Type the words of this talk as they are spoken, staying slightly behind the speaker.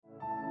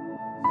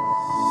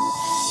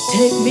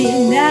Take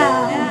me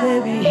now,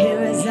 baby, here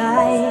as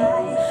I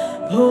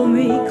am. Pull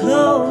me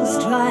close,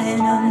 try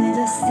and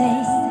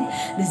understand.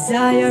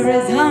 Desire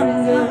is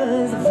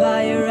hunger, the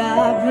fire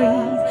I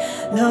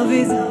breathe. Love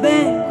is a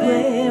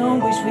banquet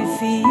on which we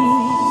feed.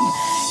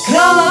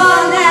 Come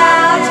on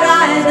now,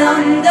 try and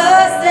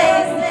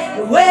understand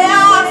the way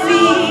I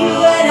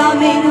feel when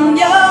I'm in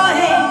your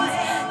hands.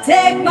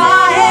 Take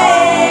my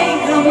hand,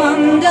 come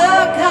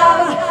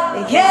undercover.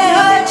 They can't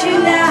hurt you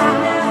now,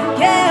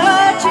 can't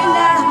hurt you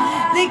now.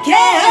 They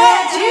can't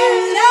hurt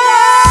you now.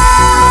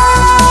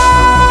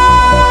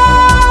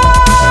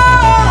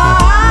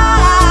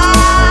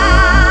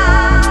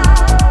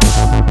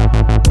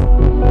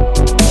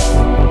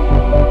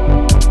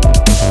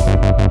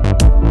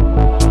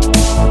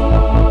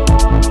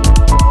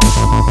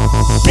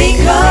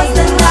 Because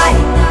the night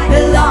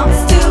belongs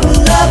to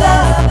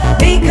lover.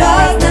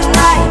 Because the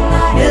night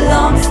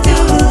belongs to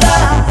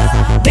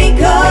love.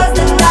 Because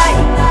the night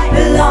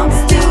belongs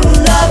to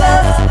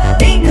lovers.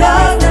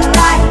 Because the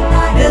night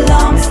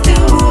belongs to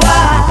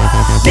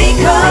us.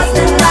 Because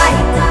the night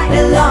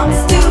belongs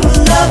to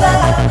lover.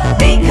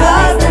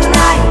 Because the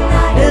night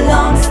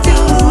belongs to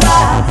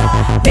us.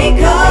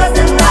 Because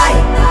the night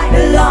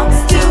belongs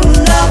to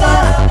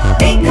lover.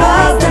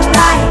 Because the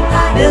night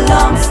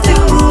belongs to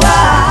us.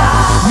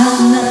 Na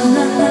na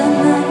na na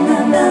na na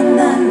na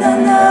na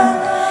na na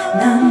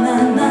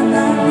na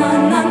na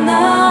na na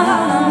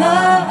na.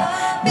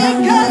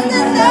 Because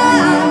the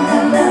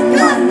night,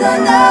 because the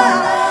night,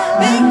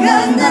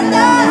 because the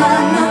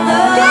night.